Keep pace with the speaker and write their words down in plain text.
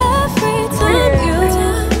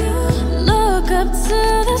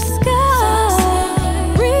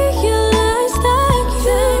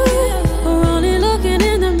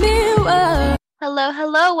Hello,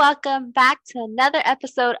 hello. Welcome back to another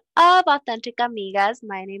episode of Authentic Amigas.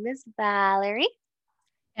 My name is Valerie.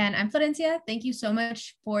 And I'm Florencia. Thank you so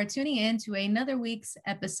much for tuning in to another week's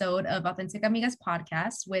episode of Authentic Amigas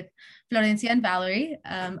podcast with Florencia and Valerie,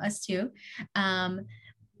 us two.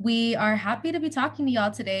 We are happy to be talking to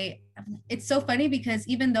y'all today. It's so funny because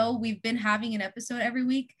even though we've been having an episode every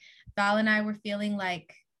week, Val and I were feeling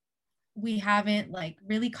like we haven't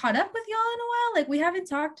really caught up with y'all in a while. Like we haven't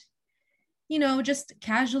talked just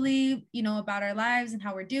casually, about our lives and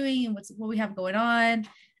how we're doing and what we have going on.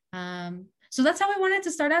 So that's how we wanted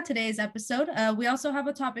to start out today's episode. We also have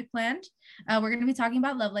a topic planned. We're going to be talking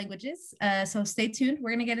about love languages. So stay tuned. We're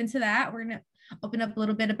going to get into that. We're going to open up a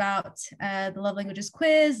little bit about the love languages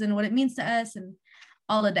quiz and what it means to us and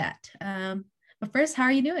all of that. But first, how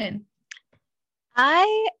are you doing?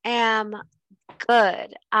 I am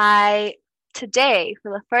good. Today,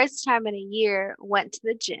 for the first time in a year, went to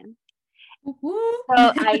the gym. So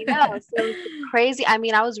I know, so it's crazy. I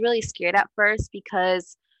mean, I was really scared at first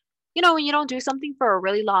because, when you don't do something for a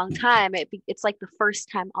really long time, it's like the first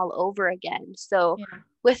time all over again. So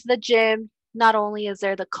with the gym, not only is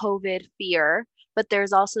there the COVID fear, but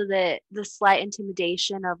there's also the slight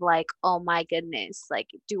intimidation of like, oh my goodness, like,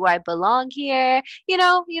 do I belong here?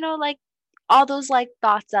 Like all those like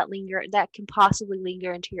thoughts that can possibly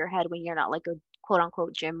linger into your head when you're not like a quote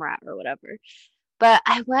unquote gym rat or whatever. But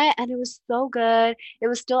I went and it was so good. It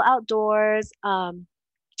was still outdoors.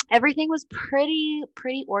 Everything was pretty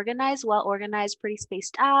organized, well organized, pretty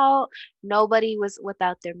spaced out. Nobody was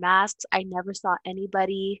without their masks. I never saw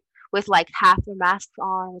anybody with like half their masks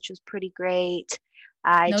on, which was pretty great.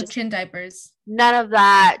 No chin diapers. None of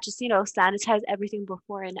that. Just, sanitize everything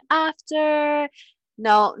before and after.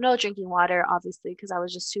 No drinking water, obviously, because I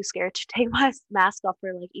was just too scared to take my mask off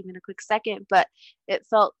for like even a quick second. But it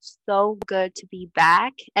felt so good to be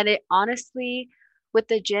back. And it honestly, with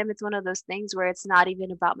the gym, it's one of those things where it's not even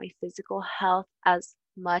about my physical health as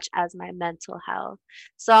much as my mental health.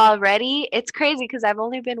 So already it's crazy because I've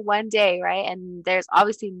only been one day, right? And there's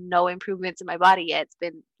obviously no improvements in my body yet. It's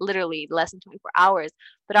been literally less than 24 hours.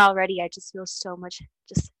 But already I just feel so much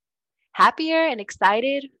just happier and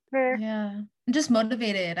excited for. Yeah. I'm just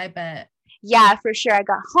motivated, I bet. Yeah, for sure. I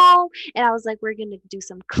got home and I was like, we're gonna do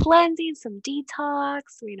some cleansing, some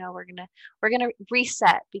detox. We're gonna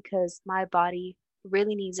reset because my body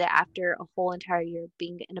really needs it after a whole entire year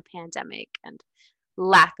being in a pandemic and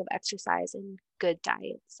lack of exercise and good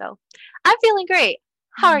diet. So I'm feeling great.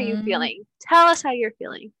 How are you feeling? Tell us how you're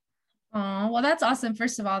feeling. Oh, well, that's awesome.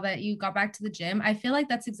 First of all, that you got back to the gym. I feel like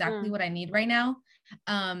that's exactly what I need right now.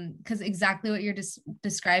 Because exactly what you're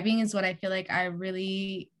describing is what I feel like I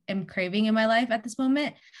really am craving in my life at this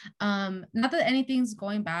moment. Not that anything's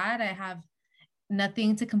going bad. I have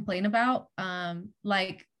nothing to complain about.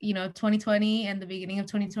 2020 and the beginning of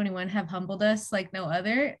 2021 have humbled us like no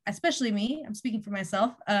other, especially me. I'm speaking for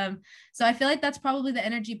myself. So I feel like that's probably the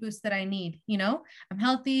energy boost that I need. I'm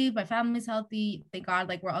healthy, my family's healthy, thank God,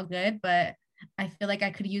 like we're all good, but I feel like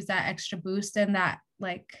I could use that extra boost and that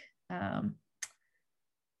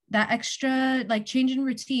extra like change in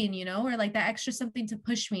routine, or like that extra something to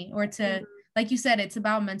push me or to, like you said, it's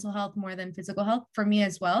about mental health more than physical health for me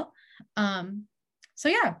as well. So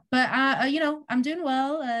yeah, but I'm doing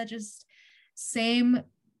well. Just same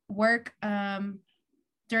work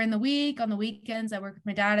during the week. On the weekends, I work with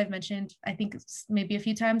my dad. I've mentioned, I think maybe a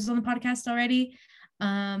few times on the podcast already.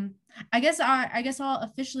 I guess I'll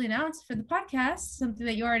officially announce for the podcast something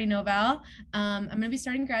that you already know about. I'm going to be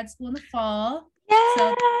starting grad school in the fall. Yeah.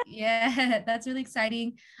 So yeah, that's really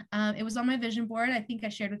exciting. It was on my vision board. I think I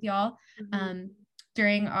shared with y'all.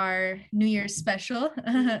 During our New Year's special,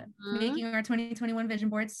 making our 2021 vision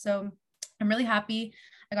boards. So I'm really happy.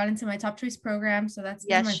 I got into my top choice program, so that's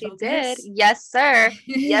been my focus. Did. Yes, sir.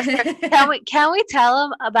 Yes, sir. Can we tell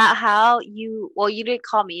them about how you didn't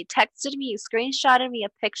call me, you texted me, you screenshotted me a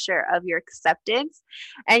picture of your acceptance,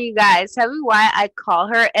 and you guys, tell me why I call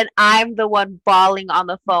her and I'm the one bawling on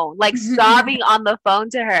the phone, like sobbing on the phone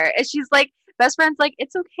to her, and she's like, best friend's like,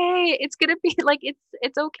 it's okay, it's gonna be like,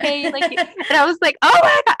 it's okay, like, and I was like, oh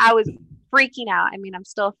my God, I was freaking out. I mean, I'm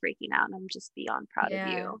still freaking out and I'm just beyond proud of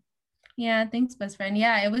you. Yeah, thanks, best friend.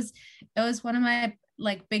 Yeah, it was one of my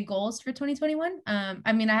like big goals for 2021.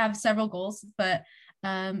 I mean, I have several goals, but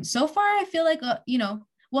so far I feel like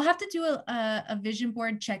we'll have to do a vision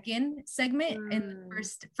board check-in segment in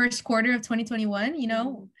the first quarter of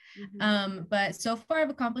 2021, but so far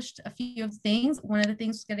I've accomplished a few of the things. One of the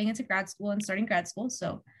things was getting into grad school and starting grad school,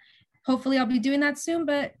 so hopefully I'll be doing that soon.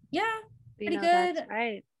 But yeah, pretty good. That's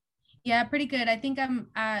right. Yeah, pretty good. I think I'm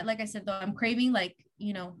like I said though, I'm craving like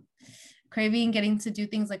craving getting to do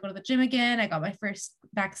things like go to the gym again. I got my first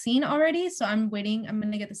vaccine already, so I'm waiting. I'm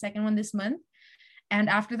going to get the second one this month. And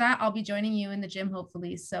after that, I'll be joining you in the gym,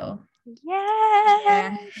 hopefully. So,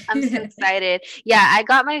 yeah, I'm so excited. Yeah, I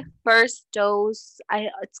got my first dose.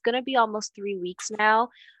 It's gonna be almost 3 weeks now.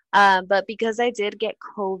 But because I did get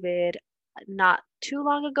COVID not too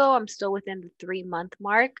long ago, I'm still within the 3 month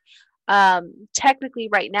mark. Technically,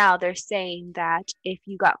 right now they're saying that if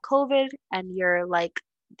you got COVID and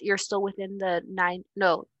you're still within the nine,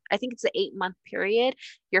 no, I think it's the 8 month period,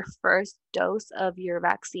 your first dose of your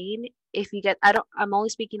vaccine, if you get, I'm only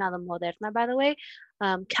speaking on the Moderna, by the way,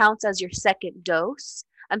 counts as your second dose.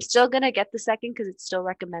 I'm still gonna get the second because it's still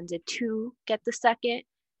recommended to get the second.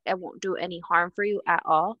 It won't do any harm for you at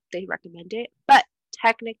all. They recommend it, but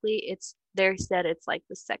technically they said it's like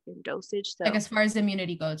the second dosage. So like as far as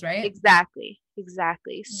immunity goes, right? Exactly.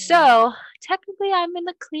 So technically I'm in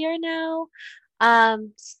the clear now.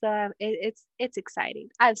 So it's exciting.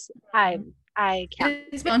 I can't.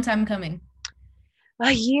 It's been a long time coming.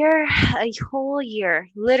 A whole year.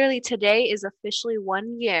 Literally today is officially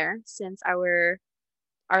 1 year since our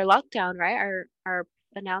lockdown, right? Our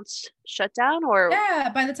announced shutdown, or yeah,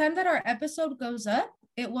 by the time that our episode goes up,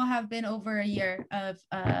 it will have been over a year of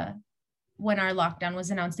when our lockdown was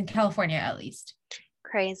announced in California, at least.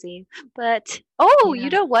 Crazy. But you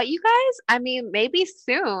know what, you guys? I mean, maybe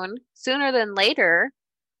sooner than later,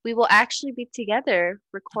 we will actually be together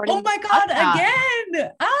recording. Oh my God,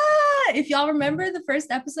 again. If y'all remember the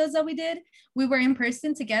first episodes that we did, we were in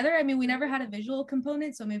person together. I mean, we never had a visual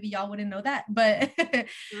component, so maybe y'all wouldn't know that. But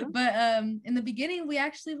in the beginning, we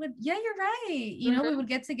actually would, yeah, you're right. You know, we would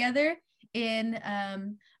get together in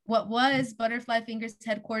what was Butterfly Fingers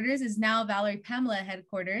headquarters is now Valerie Pamela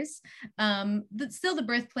headquarters. Still the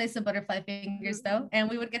birthplace of Butterfly Fingers though. And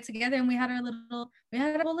we would get together and we had a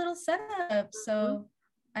little setup. So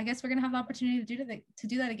I guess we're gonna have the opportunity to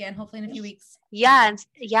do that again, hopefully in a few weeks. Yeah,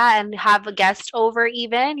 and have a guest over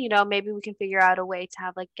even. You know, maybe we can figure out a way to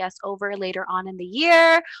have like guests over later on in the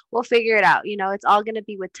year. We'll figure it out. You know, it's all gonna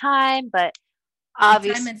be with time, but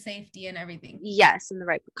obviously time and safety and everything. Yes, and the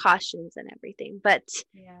right precautions and everything. But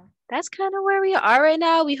yeah, that's kind of where we are right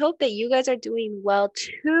now. We hope that you guys are doing well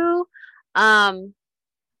too.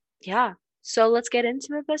 Yeah. So let's get into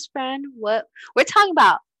it, best friend. What we're talking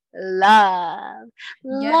about. Love.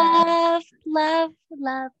 Yeah. Love.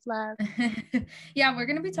 Yeah, we're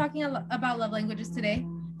going to be talking about love languages today.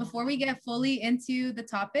 Before we get fully into the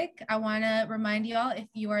topic, I want to remind y'all, if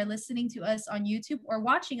you are listening to us on YouTube or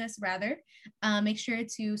watching us rather, make sure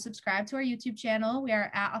to subscribe to our YouTube channel. We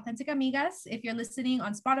are at Authentic Amigas. If you're listening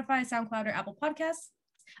on Spotify, SoundCloud, or Apple Podcasts,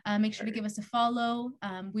 make sure to give us a follow.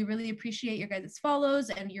 We really appreciate your guys' follows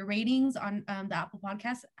and your ratings on the Apple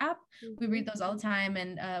Podcast app. We read those all the time,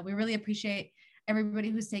 and we really appreciate everybody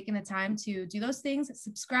who's taken the time to do those things.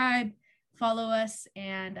 Subscribe, follow us,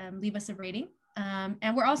 and leave us a rating.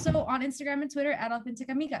 And we're also on Instagram and Twitter at Authentic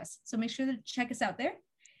Amigas. So make sure to check us out there.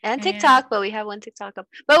 And TikTok, but we have one TikTok up.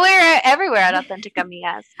 But we're everywhere at Authentic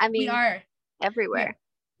Amigas. I mean, we are everywhere.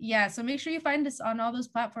 Yeah, so make sure you find us on all those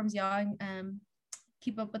platforms, y'all.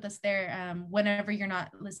 Keep up with us there whenever you're not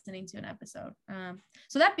listening to an episode.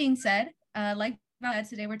 So that being said, like Val,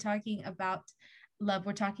 today we're talking about love.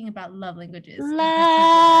 We're talking about love languages.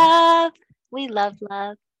 Love. We love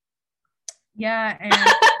love. Yeah, and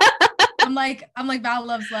I'm like Val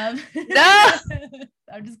loves love. No.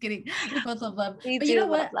 I'm just kidding. We both love love. But you know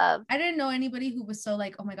what? Love. I didn't know anybody who was so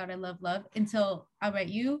like, oh my God, I love love until I met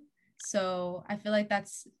you. So I feel like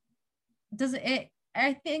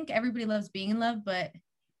I think everybody loves being in love, but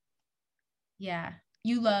yeah,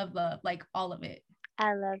 you love love, like all of it.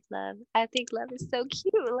 I love love. I think love is so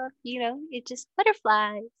cute. Love, it just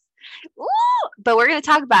butterflies. Ooh! But we're going to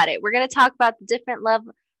talk about it. We're going to talk about the different love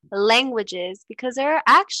languages because there are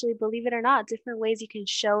actually, believe it or not, different ways you can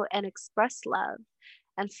show and express love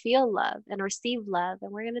and feel love and receive love.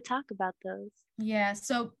 And we're going to talk about those. Yeah.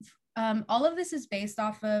 So all of this is based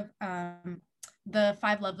off of the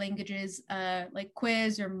 5 love languages like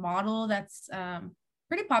quiz or model that's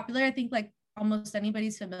pretty popular. I think like almost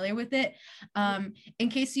anybody's familiar with it. In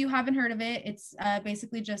case you haven't heard of it, it's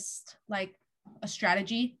basically just like a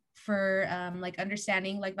strategy for like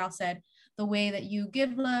understanding, like Val said, the way that you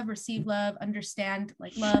give love, receive love, understand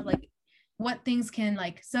like love, like what things can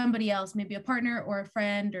like somebody else, maybe a partner or a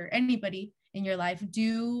friend or anybody in your life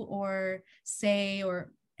do or say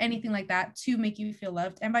or anything like that to make you feel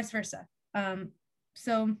loved, and vice versa.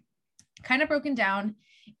 So kind of broken down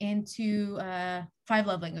into 5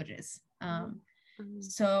 love languages.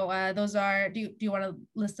 So those are, do you want to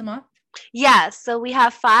list them off? Yeah, so we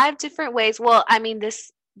have 5 different ways. Well, I mean,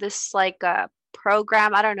 this like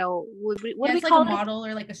program. I don't know. What do we it's like call a it? model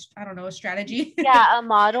or like I don't know, a strategy. Yeah, a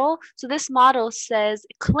model. So this model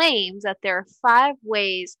claims that there are 5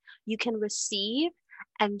 ways you can receive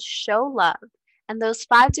and show love. And those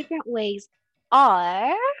 5 different ways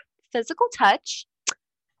are physical touch,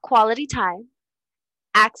 quality time,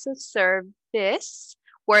 acts of service,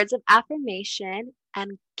 words of affirmation,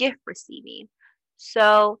 and gift receiving.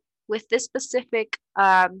 So, with this specific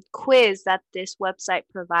quiz that this website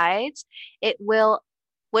provides, it will,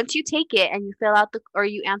 once you take it and you fill out or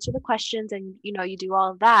you answer the questions and you do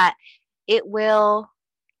all of that, it will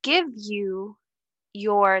give you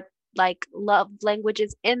your like love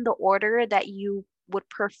languages in the order that you would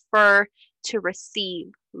prefer to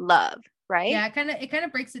receive love, right? Yeah, it kind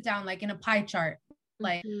of breaks it down like in a pie chart,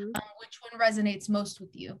 like which one resonates most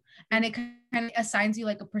with you, and it kind of assigns you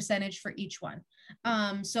like a percentage for each one.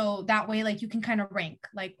 So that way, like you can kind of rank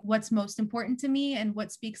like what's most important to me and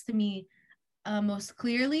what speaks to me most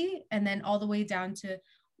clearly, and then all the way down to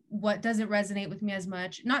what doesn't resonate with me as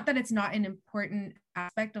much. Not that it's not an important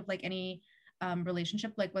aspect of like any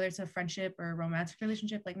relationship, like whether it's a friendship or a romantic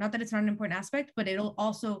relationship, like not that it's not an important aspect, but it'll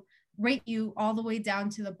also rate you all the way down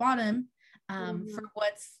to the bottom for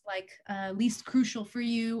what's like least crucial for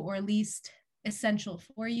you or least essential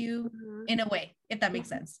for you in a way, if that makes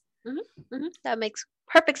sense. That makes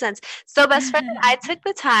perfect sense. So, best friend, I took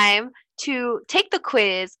the time to take the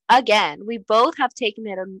quiz again. We both have taken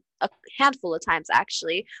it a handful of times,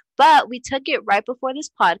 actually, but we took it right before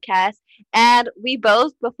this podcast. And we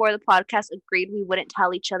both, before the podcast, agreed we wouldn't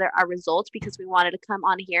tell each other our results because we wanted to come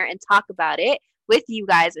on here and talk about it with you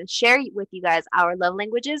guys and share with you guys our love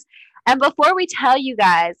languages. And before we tell you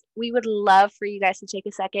guys, we would love for you guys to take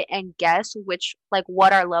a second and guess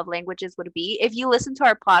what our love languages would be. If you listen to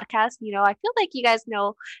our podcast, I feel like you guys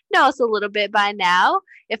know us a little bit by now.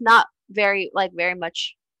 If not very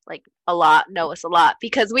much, like a lot, know us a lot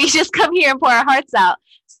because we just come here and pour our hearts out.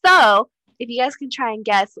 So if you guys can try and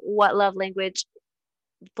guess what love language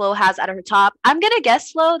Flo has at her top, I'm going to guess,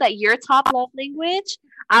 Flo, that your top love language,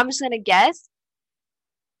 I'm just going to guess,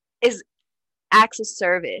 is acts of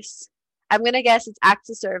service. I'm going to guess it's acts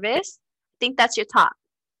of service. I think that's your top.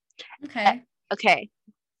 Okay. Okay.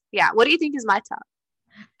 Yeah. What do you think is my top?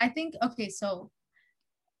 So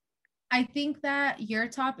I think that your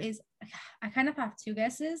top is, I kind of have 2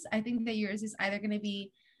 guesses. I think that yours is either going to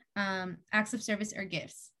be acts of service or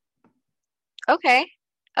gifts. Okay.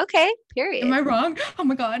 Period. Am I wrong? Oh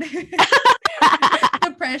my God.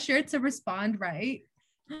 The pressure to respond right.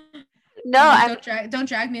 No, don't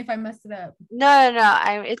drag me if I messed it up.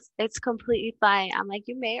 No. It's completely fine. I'm like,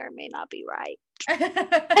 you may or may not be right.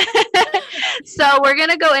 So we're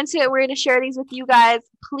gonna go into it. We're gonna share these with you guys.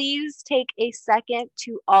 Please take a second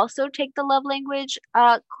to also take the love language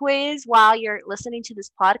quiz while you're listening to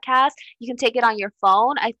this podcast. You can take it on your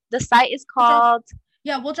phone. The site is called.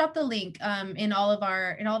 We'll drop the link in all of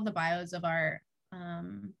the bios of our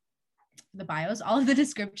all of the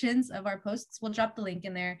descriptions of our posts. We'll drop the link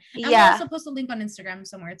in there. And we'll also post a link on Instagram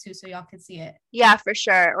somewhere too, so y'all can see it. Yeah, for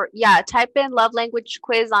sure. Or type in love language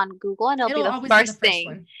quiz on Google and it'll be the first thing.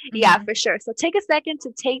 Mm-hmm. Yeah, for sure. So take a second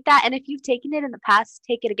to take that. And if you've taken it in the past,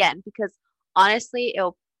 take it again because honestly,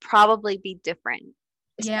 it'll probably be different.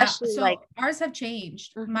 Especially so ours have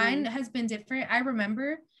changed. Mine has been different. I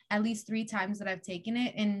remember at least 3 times that I've taken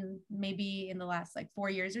it maybe in the last 4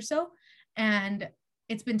 years or so. And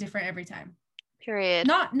it's been different every time. Period.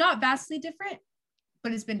 Not vastly different,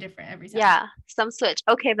 but it's been different every time. Yeah, some switch.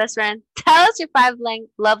 Okay, best friend, tell us your 5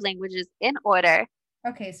 love languages in order.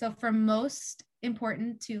 Okay, so from most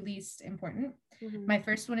important to least important, my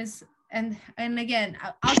first one is, and again,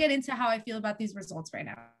 I'll get into how I feel about these results right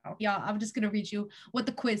now. Y'all, I'm just going to read you what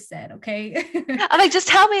the quiz said, okay? I'm like, just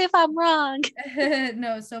tell me if I'm wrong.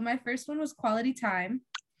 No, so my first one was quality time,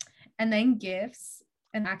 and then gifts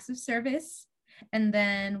and acts of service, and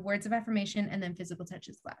then words of affirmation, and then physical touch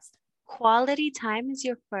is last. Quality time is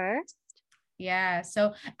your first? Yeah.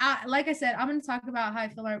 So like I said, I'm going to talk about how I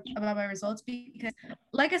feel about my results because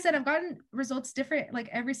like I said, I've gotten results different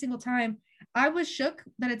every single time. I was shook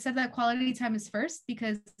that it said that quality time is first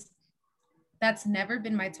because that's never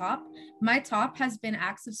been my top. My top has been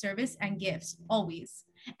acts of service and gifts always.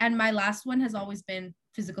 And my last one has always been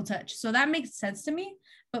physical touch. So that makes sense to me.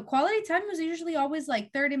 But quality time was usually always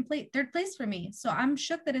third place for me. So I'm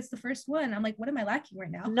shook that it's the first one. I'm like, what am I lacking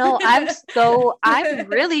right now? No, I'm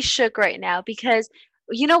really shook right now because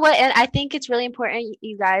You know what? And I think it's really important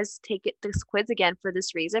you guys take this quiz again for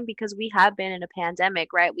this reason because we have been in a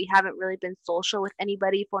pandemic, right? We haven't really been social with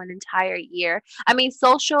anybody for an entire year. I mean,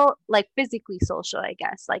 social, like physically social, I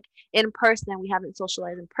guess, like in person. We haven't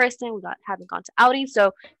socialized in person. Haven't gone to outings.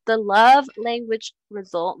 So the love language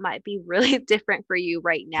result might be really different for you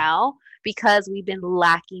right now because we've been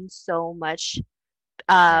lacking so much,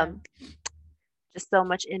 Yeah. um, just so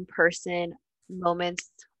much in person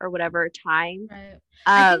moments or whatever time. Right.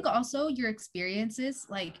 I Um, think also your experiences,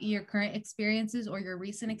 like your current experiences or your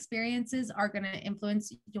recent experiences, are going to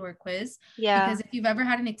influence your quiz. yeah. Because if you've ever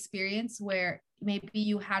had an experience where maybe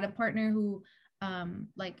you had a partner who,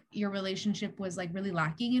 like your relationship was like really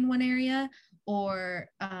lacking in one area, or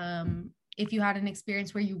if you had an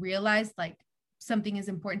experience where you realized like something is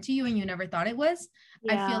important to you and you never thought it was,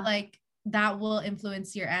 I feel Yeah, like that will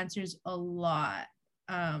influence your answers a lot.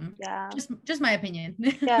 yeah, Just my opinion.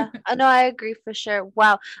 yeah. I know, I agree for sure.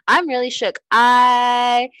 Wow, I'm really shook.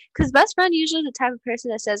 Because best friend usually the type of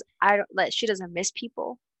person that says I don't like she doesn't miss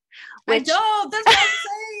people, I which don't. That's what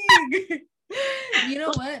I'm saying. You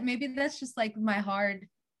know what? Maybe that's just like my hard,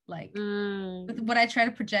 like mm, what I try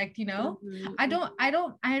to project, you know? mhm, I mhm. don't I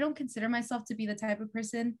don't I don't consider myself to be the type of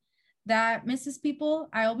person that misses people.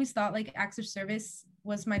 I always thought like acts of service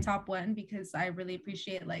was my top one because I really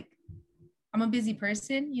appreciate like I'm a busy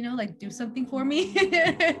person, you know, like do something for me.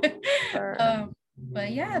 Or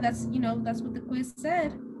But yeah, that's that's what the quiz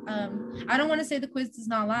said. I don't want to say the quiz does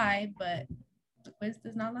not lie, but the quiz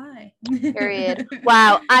does not lie. period.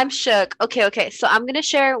 Wow, I'm shook. Okay, okay. So I'm gonna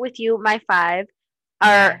share with you my five are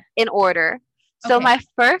Yeah. in order. So Okay. my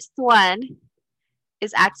first one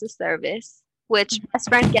is acts of service, which best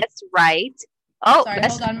friend gets right. Oh, Sorry, hold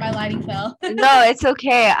best on, my lighting fell. no, it's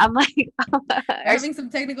okay. I'm like We're our having some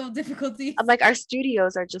technical I'm difficulties. like our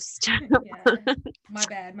studios are just Yeah. My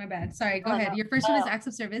bad, my bad. Sorry, go oh ahead. no. Your first one is Oh acts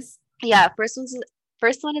of service. yeah, first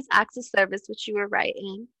one is acts of service, which you were right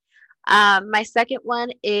in. My second one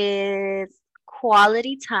is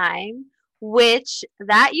quality time, which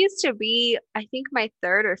that used to be, I think, my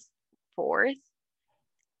third or fourth.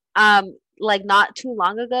 Like not too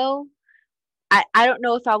long ago. I don't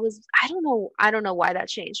know if I don't know why that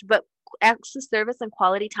changed, but acts of service and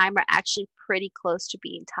quality time are actually pretty close to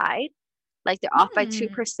being tied. Like they're off by Hmm.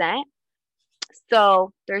 2%.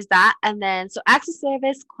 So there's that. And then, so acts of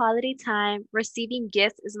service, quality time, receiving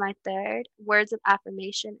gifts is my third, words of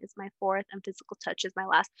affirmation is my fourth, and physical touch is my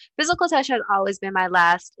last. Physical touch has always been my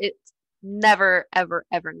last. It's never, ever,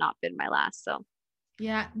 ever not been my last. So,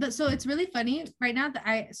 Yeah, so it's really funny right now that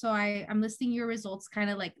I'm listing your results kind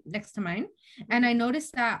of like next to mine, and I mhm.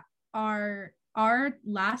 noticed that our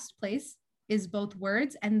last place is both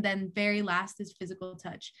words and then very last is physical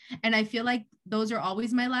touch. And I feel like those are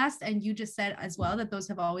always my last, and you just said as well that those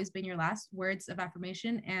have always been your last, words of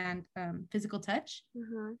affirmation and physical touch.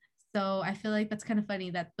 Mhm. So I feel like that's kind of funny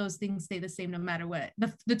that those things stay the same no matter what.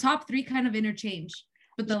 The top three kind of interchange,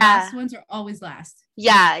 but the Yeah, last ones are always last.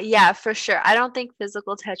 yeah, yeah, for sure. I don't think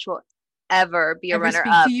physical touch will ever be a Ever runner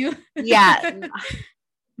speak to up. you? Yeah,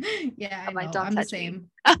 Yeah, I I'm like, know. don't I'm the touch me. same.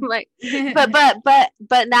 I'm like,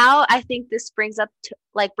 but now I think this brings us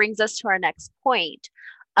to our next point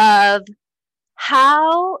of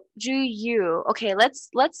how do you, okay, let's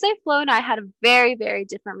say Flo and I had a very, very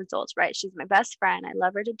different results, right? She's my best friend. I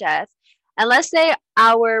love her to death. And let's say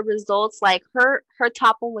our results, like her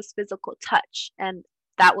top one was physical touch, and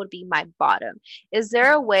that would be my bottom. Is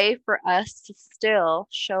there a way for us to still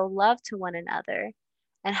show love to one another?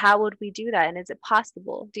 And how would we do that? And is it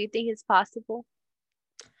possible? Do you think it's possible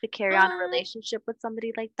to carry on a Um, relationship with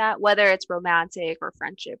somebody like that, whether it's romantic or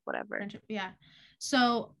friendship, whatever? Friendship, yeah.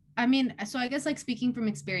 So I mean, so I guess like speaking from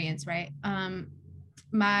experience, right?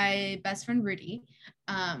 My best friend Rudy,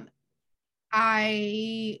 um,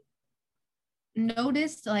 I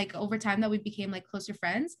noticed like over time that we became like closer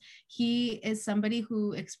friends. He is somebody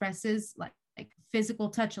who expresses like physical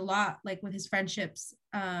touch a lot, like with his friendships,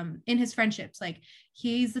 in his friendships. Like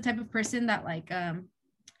he's the type of person that like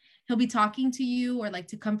he'll be talking to you or like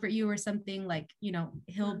to comfort you or something, like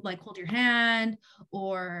he'll like hold your hand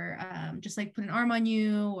or just like put an arm on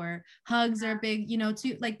you, or hugs are big,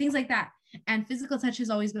 too, like things like that. And physical touch has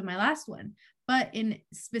always been my last one, but in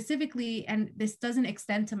specifically, and this doesn't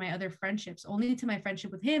extend to my other friendships, only to my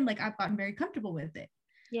friendship with him, like I've gotten very comfortable with it.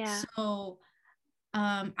 Yeah. So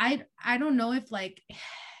I don't know if like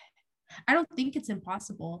I don't think it's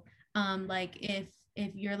impossible. Like if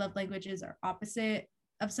your love languages are opposite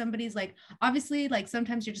of somebody's, like obviously like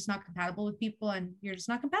sometimes you're just not compatible with people and you're just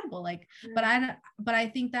not compatible, like, but I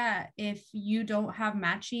think that if you don't have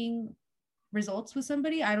matching results with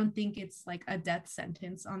somebody, I don't think it's like a death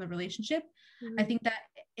sentence on the relationship. Mm-hmm. I think that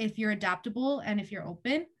if you're adaptable and if you're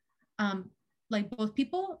open, like both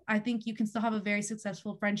people, I think you can still have a very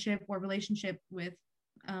successful friendship or relationship with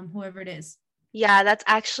whoever it is. Yeah, that's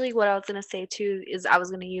actually what I was gonna say too, is I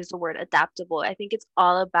was gonna use the word adaptable. I think it's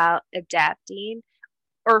all about adapting,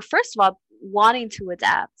 or first of all, wanting to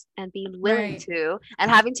adapt and being willing Right. to, and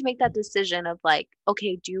having to make that decision of like,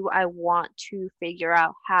 okay, do I want to figure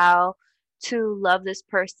out how to love this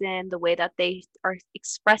person the way that they are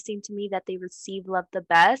expressing to me that they receive love the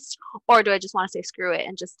best, or do I just want to say screw it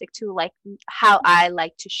and just stick to like how I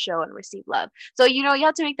like to show and receive love? So, you know, you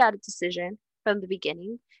have to make that decision from the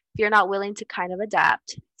beginning. If you're not willing to kind of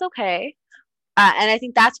adapt, it's okay. And I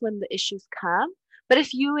think that's when the issues come. But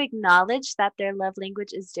if you acknowledge that their love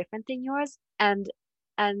language is different than yours, and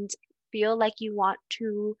feel like you want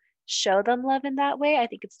to show them love in that way, I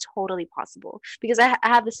think it's totally possible. Because I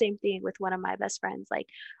have the same thing with one of my best friends. Like,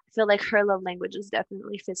 I feel like her love language is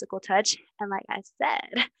definitely physical touch. And like I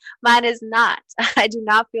said, mine is not. I do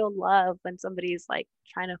not feel love when somebody's like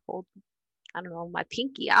trying to hold, I don't know, my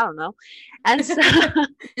pinky. I don't know. And so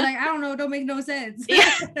you're like, I don't know, don't make no sense.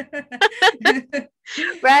 yeah.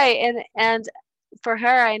 Right. And for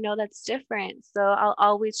her, I know that's different. So I'll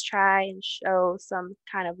always try and show some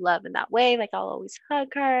kind of love in that way. Like I'll always hug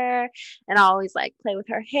her and I'll always like play with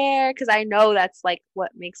her hair because I know that's like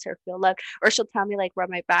what makes her feel loved. Or she'll tell me like rub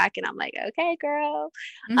my back and I'm like, okay, girl.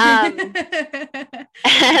 Yeah,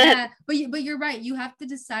 but you're right. You have to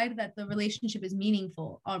decide that the relationship is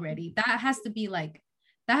meaningful already. That has to be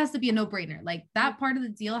a no-brainer. Like that part of the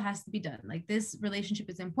deal has to be done. Like this relationship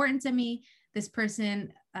is important to me. This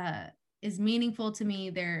person is meaningful to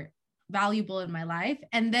me. They're valuable in my life.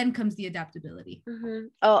 And then comes the adaptability. Mm-hmm.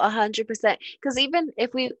 Oh, 100%. Because even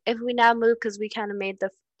if we now move, because we kind of made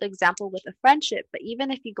the example with a friendship, but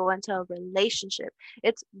even if you go into a relationship,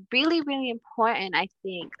 it's really, really important, I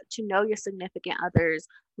think, to know your significant other's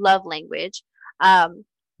love language. I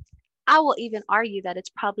will even argue that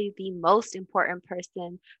it's probably the most important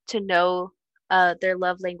person to know their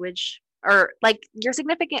love language, or like your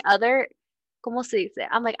significant other. ¿Cómo se dice?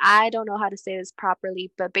 I'm like, I don't know how to say this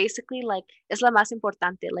properly, but basically, like, es la más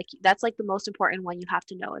importante. Like, that's like the most important one you have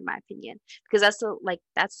to know, in my opinion, because that's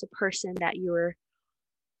the person that you're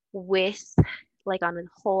with, like, on a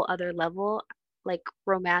whole other level, like,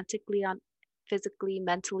 romantically, on physically,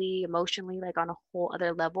 mentally, emotionally, like, on a whole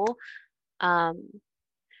other level. Um,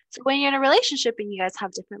 so when you're in a relationship and you guys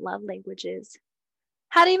have different love languages,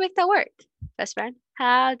 how do you make that work, best friend?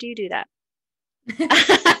 How do you do that?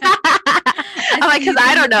 I'm like, because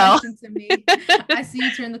I don't know. I see you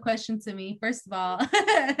turn the question to me. First of all,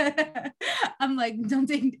 I'm like, don't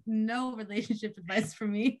take no relationship advice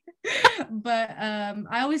from me. But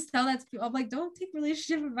I always tell that to people. I'm like, don't take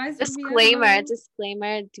relationship advice from me.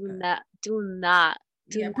 Disclaimer, do not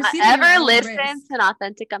at ever listen to an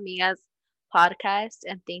Authentic Amigas podcast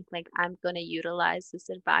and think like I'm going to utilize this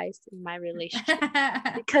advice in my relationship,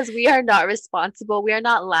 because we are not responsible. We are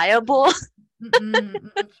not liable.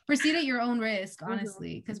 Proceed at your own risk,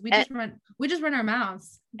 honestly, because we just run our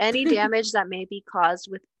mouths. Any damage that may be caused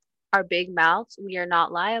with our big mouths, we are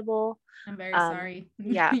not liable. I'm very sorry.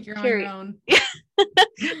 Yeah, you're on your own.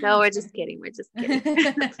 No, we're just kidding.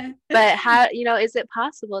 But how, is it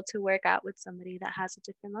possible to work out with somebody that has a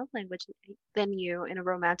different love language than you in a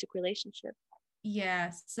romantic relationship?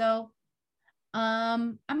 Yeah. So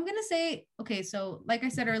I'm gonna say, okay, so like I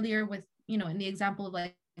said earlier, with in the example of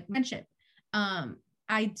like friendship,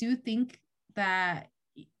 I do think that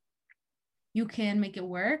you can make it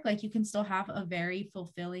work. Like you can still have a very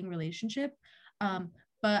fulfilling relationship.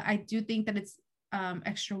 But I do think that it's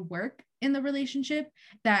extra work in the relationship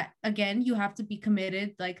that, again, you have to be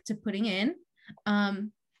committed like to putting in.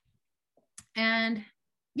 And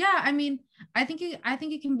yeah, I mean, I think it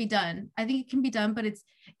can be done. I think it can be done, but it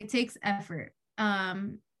takes effort.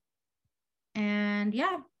 And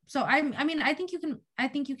yeah, so I mean, I think you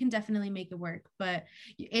can definitely make it work, but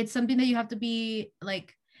it's something that you have to be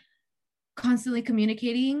like constantly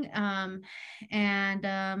communicating. And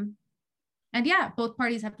yeah, both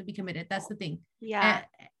parties have to be committed. That's the thing. Yeah.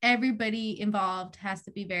 Everybody involved has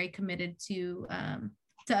to be very committed to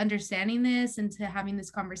understanding this and to having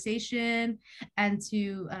this conversation and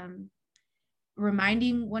to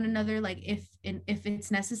reminding one another, like if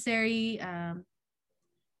it's necessary.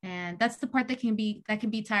 And that's the part that can be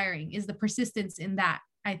tiring, is the persistence in that,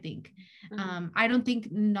 I think. I don't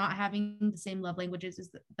think not having the same love languages is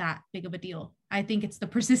that big of a deal. I think it's the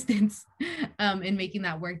persistence in making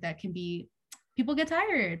that work that can be, people get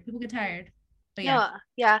tired. But yeah. No,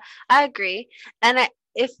 yeah, I agree. And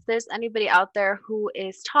if there's anybody out there who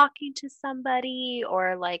is talking to somebody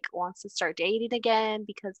or like wants to start dating again,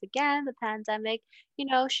 because again, the pandemic,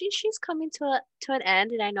 she's coming to an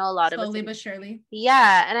end, and I know a lot of us Slowly are, but surely.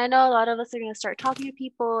 yeah, and I know a lot of us are going to start talking to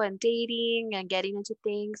people and dating and getting into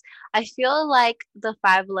things. I feel like the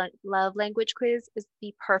love language quiz is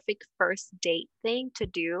the perfect first date thing to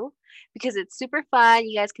do because it's super fun.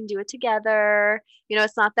 You guys can do it together.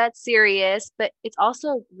 It's not that serious, but it's also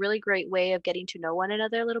a really great way of getting to know one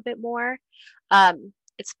another a little bit more.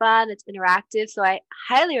 It's fun, it's interactive, so I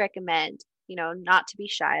highly recommend, not to be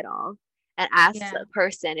shy at all and ask Yeah. the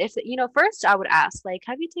person if first I would ask like,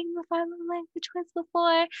 have you taken the five love language quiz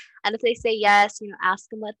before? And if they say yes, ask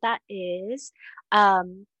them what that is.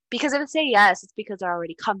 Because if they say yes, it's because they're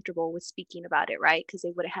already comfortable with speaking about it, right? Because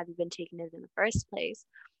they wouldn't have even taken it in the first place.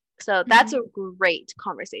 So that's Mm-hmm. a great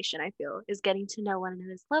conversation, I feel, is getting to know one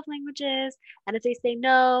another's love languages. And if they say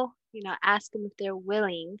no, ask them if they're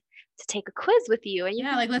willing to take a quiz with you. And you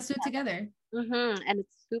Yeah, can, like let's do it together. and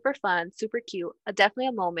it's super fun, super cute, definitely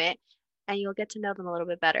a moment, and you'll get to know them a little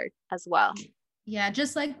bit better as well. Yeah,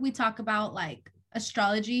 just like we talk about like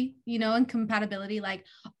astrology, and compatibility, like,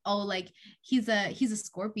 oh, like he's a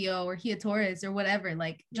Scorpio or he a Taurus or whatever.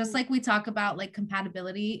 Like just like we talk about like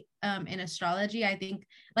compatibility in astrology, I think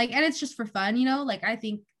like, and it's just for fun, like I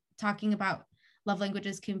think talking about love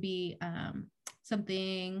languages can be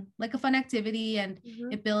something like a fun activity, and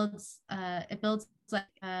it builds like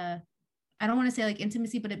I don't want to say like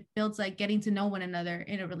intimacy, but it builds like getting to know one another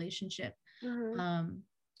in a relationship.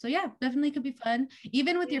 So yeah, definitely could be fun.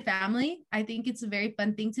 Even with your family, I think it's a very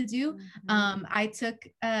fun thing to do. I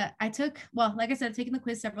took, well, like I said, I've taken the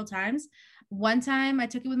quiz several times. One time I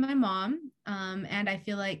took it with my mom, and I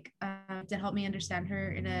feel like to help me understand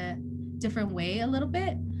her in a different way a little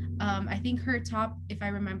bit. I think her top, if I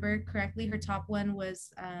remember correctly, her top one was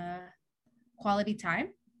quality time.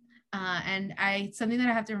 And something that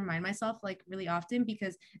I have to remind myself like really often,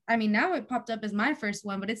 because I mean, now it popped up as my first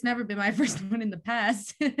one, but it's never been my first one in the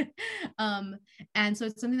past. And so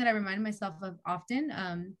it's something that I remind myself of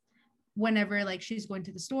often, whenever like she's going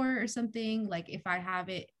to the store or something, like if I have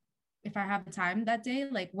the time that day,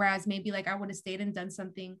 like, whereas maybe like I would have stayed and done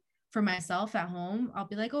something for myself at home, I'll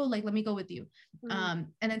be like, oh, like, let me go with you. And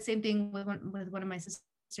then same thing with one of my sisters.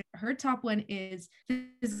 Her top one is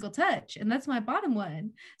physical touch, and that's my bottom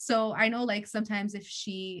one. So I know like sometimes if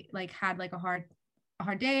she like had like a hard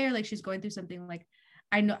day, or like she's going through something, like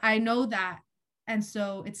I know that. And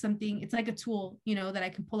so it's like a tool, that I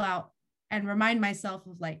can pull out and remind myself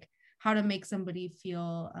of like how to make somebody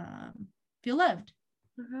feel loved.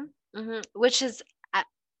 Which is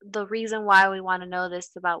the reason why we want to know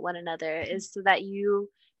this about one another, is so that you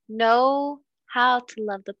know how to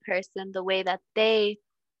love the person the way that they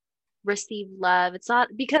receive love. It's not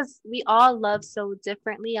because we all love so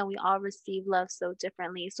differently and we all receive love so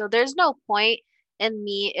differently. So there's no point in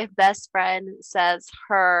me if best friend says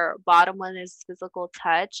her bottom one is physical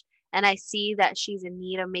touch, and I see that she's in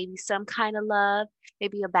need of maybe some kind of love,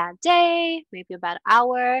 maybe a bad day, maybe a bad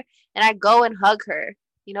hour, and I go and hug her.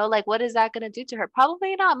 Like, what is that going to do to her?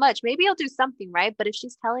 Probably not much. Maybe it'll do something, right? But if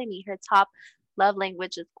she's telling me her top love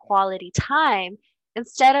language is quality time,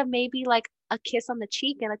 instead of maybe like a kiss on the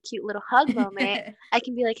cheek and a cute little hug moment, I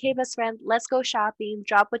can be like, hey, best friend, let's go shopping.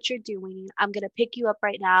 Drop what you're doing. I'm going to pick you up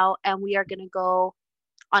right now, and we are going to go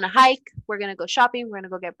on a hike. We're going to go shopping. We're going to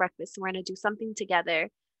go get breakfast. And we're going to do something together.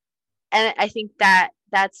 And I think that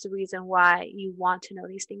that's the reason why you want to know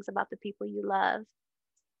these things about the people you love.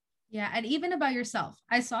 Yeah. And even about yourself.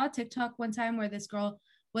 I saw a TikTok one time where this girl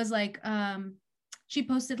was like, she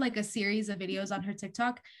posted like a series of videos on her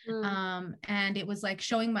TikTok. And it was like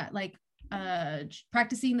showing my, like,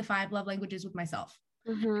 practicing the 5 love languages with myself.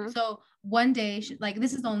 So one day, like,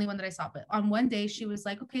 this is the only one that I saw, but on one day she was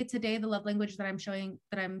like, okay, today the love language that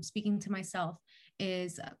I'm speaking to myself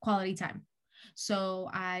is quality time. So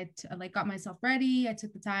I like got myself ready. I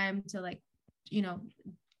took the time to like,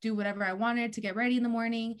 do whatever I wanted to get ready in the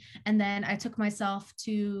morning. And then I took myself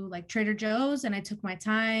to like Trader Joe's, and I took my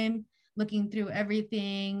time looking through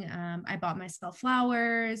everything. I bought myself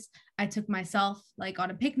flowers. I took myself like on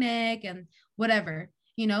a picnic and whatever,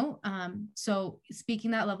 so speaking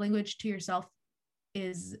that love language to yourself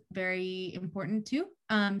is very important too.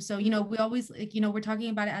 So, we always like, we're talking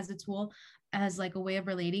about it as a tool, as like a way of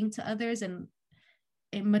relating to others and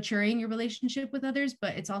maturing your relationship with others,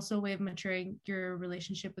 but it's also a way of maturing your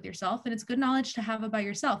relationship with yourself. And it's good knowledge to have about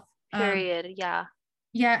yourself. Period. Yeah.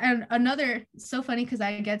 Yeah. And another, so funny, because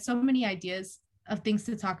I get so many ideas of things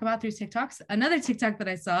to talk about through TikToks. Another TikTok that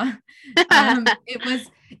I saw,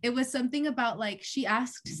 it was something about like, she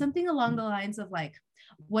asked something along the lines of like,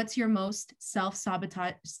 what's your most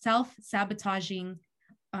self-sabotaging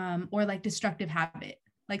or like destructive habit,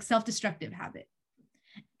 like self-destructive habit.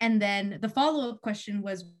 And then the follow-up question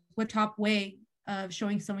was, what top way of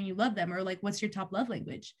showing someone you love them, or like, what's your top love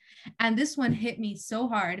language? And this one hit me so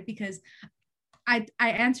hard because I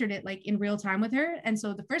answered it like in real time with her. And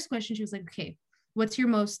so the first question, she was like, okay, what's your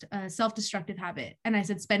most self-destructive habit? And I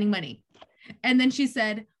said, spending money. And then she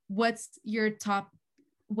said, what's your top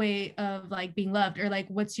way of like being loved, or like,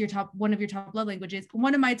 what's your top, one of your top love languages?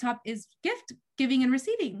 One of my top is gift giving and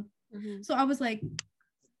receiving. So I was like,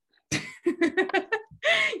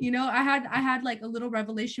 you know, I had like a little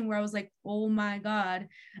revelation where I was like, oh my God.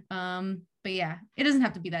 But yeah, it doesn't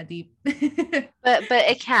have to be that deep. But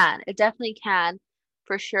it definitely can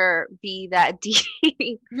for sure be that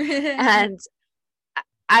deep. And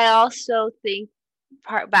I also think,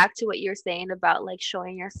 part back to what you're saying about like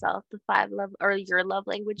showing yourself the 5 love or your love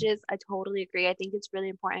languages, I totally agree. I think it's really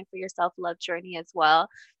important for your self-love journey as well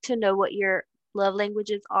to know what your love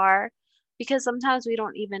languages are, because sometimes we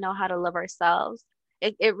don't even know how to love ourselves.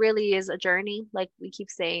 It really is a journey, like we keep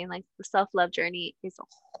saying, like the self-love journey is a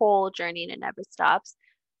whole journey and it never stops.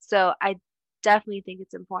 So I definitely think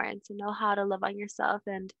it's important to know how to love on yourself.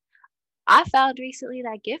 And I found recently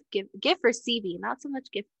that gift receiving, not so much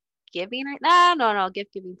gift giving right now. No,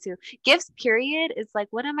 gift giving too. Gifts, period, is like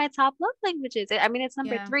one of my top love languages. I mean, it's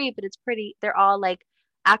number 3, but it's pretty, they're all like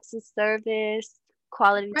acts of service,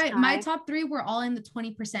 quality right. time. My top 3 were all in the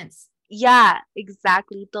 20%. Yeah,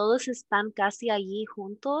 exactly. Todos están casi allí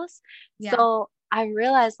juntos. Yeah. So I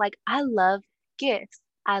realized like I love gifts.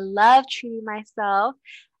 I love treating myself.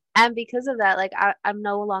 And because of that, like I'm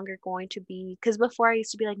no longer going to be, because before I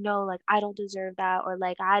used to be like, no, like I don't deserve that, or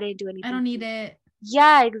like I didn't do anything. I don't need it.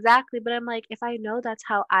 Yeah, exactly. But I'm like, if I know that's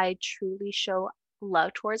how I truly show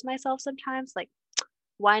love towards myself sometimes, like,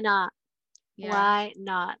 why not? Yeah. Why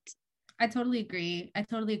not? I totally agree.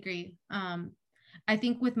 I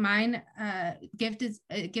think with mine,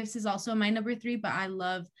 gifts is also my number 3, but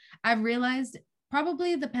I've realized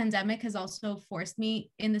probably the pandemic has also forced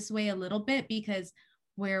me in this way a little bit, because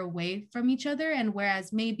we're away from each other. And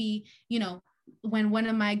whereas maybe, you know, when one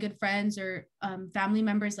of my good friends or family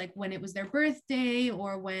members, like when it was their birthday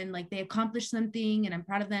or when like they accomplished something and I'm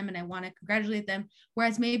proud of them and I want to congratulate them,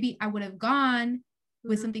 whereas maybe I would have gone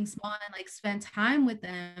with something small and like spent time with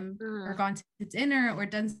them or gone to dinner or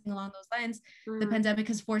done something along those lines. The pandemic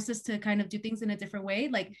has forced us to kind of do things in a different way.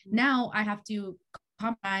 Like now I have to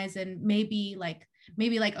compromise, and maybe like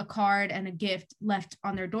a card and a gift left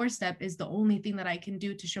on their doorstep is the only thing that I can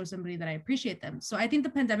do to show somebody that I appreciate them. So I think the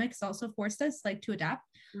pandemic has also forced us like to adapt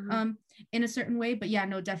in a certain way. But yeah,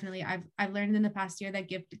 no, definitely. I've learned in the past year that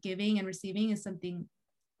gift giving and receiving is something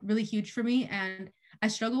really huge for me. And I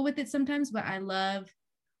struggle with it sometimes, but I love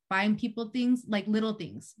buying people things, like little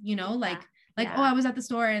things, you know, like, oh, I was at the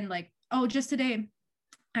store and like, oh, just today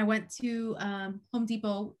I went to Home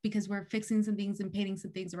Depot because we're fixing some things and painting some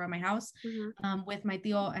things around my house with my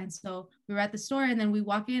tío. And so we were at the store and then we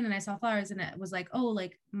walk in and I saw flowers and it was like, oh,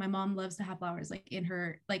 like my mom loves to have flowers like in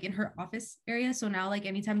her office area. So now like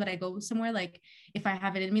anytime that I go somewhere, like if I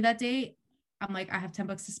have it in me that day, I'm like, I have $10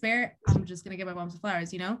 to spare, I'm just gonna get my mom some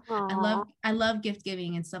flowers, you know. I love gift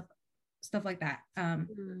giving and stuff like that.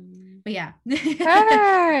 But yeah.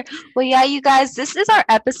 Sure. Well, yeah, you guys, this is our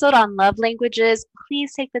episode on love languages.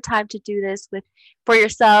 Please take the time to do this for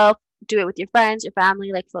yourself. Do it with your friends, your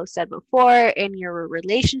family, like Flo said before, in your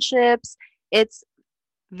relationships. It's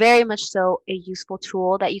very much so a useful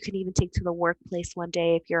tool that you can even take to the workplace one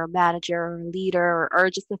day if you're a manager or a leader,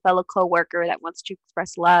 or just a fellow coworker that wants to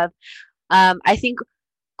express love. I think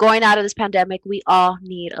going out of this pandemic, we all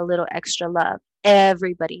need a little extra love.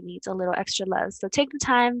 Everybody needs a little extra love. So take the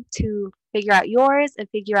time to figure out yours and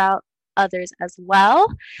figure out others as well.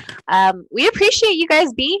 We appreciate you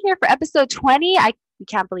guys being here for episode 20. We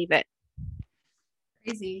can't believe it.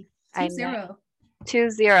 Crazy. 2-0.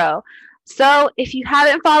 2-0. So if you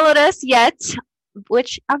haven't followed us yet,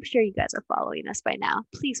 which I'm sure you guys are following us by now,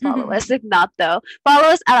 please follow us. If not, though, follow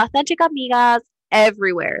us at Authentic Amigas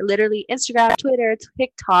everywhere, literally Instagram, Twitter,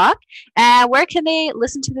 TikTok. And where can they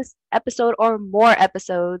listen to this episode or more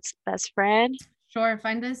episodes, best friend? Sure.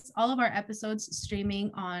 Find us, all of our episodes,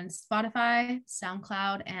 streaming on Spotify,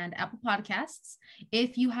 SoundCloud, and Apple Podcasts.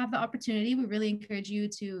 If you have the opportunity, we really encourage you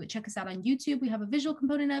to check us out on YouTube. We have a visual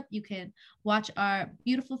component up. You can watch our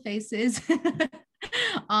beautiful faces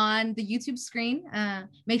on the YouTube screen.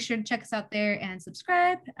 Make sure to check us out there and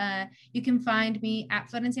subscribe. You can find me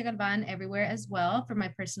at Florencia Galvan everywhere as well for my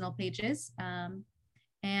personal pages.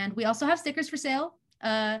 And we also have stickers for sale.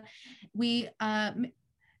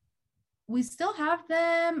 we still have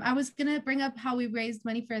them. I was gonna bring up how we raised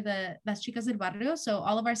money for the Las Chicas del Barrio. So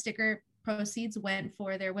all of our sticker proceeds went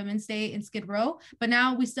for their Women's Day in Skid Row, but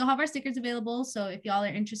now we still have our stickers available. So if y'all are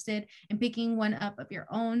interested in picking one up of your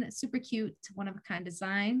own super cute one of a kind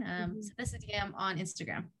design, send us a DM on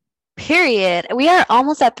Instagram. Period. We are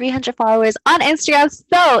almost at 300 followers on Instagram.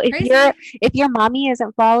 So if your mommy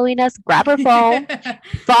isn't following us, grab her phone,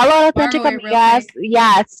 follow Authentic Amigas.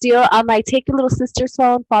 Yeah, steal like take your little sister's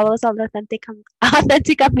phone, follow us on Authentic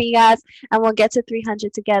Amigas, and we'll get to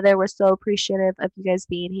 300 together. We're so appreciative of you guys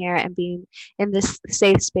being here and being in this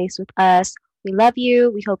safe space with us. We love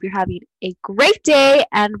you. We hope you're having a great day,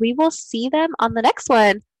 and we will see them on the next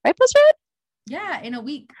one. Right, Puss Red? Yeah, in a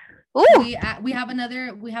week. Ooh. We have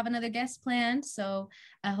another guest planned, so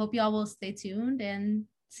I hope y'all will stay tuned and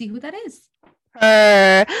see who that is.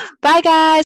 Bye guys.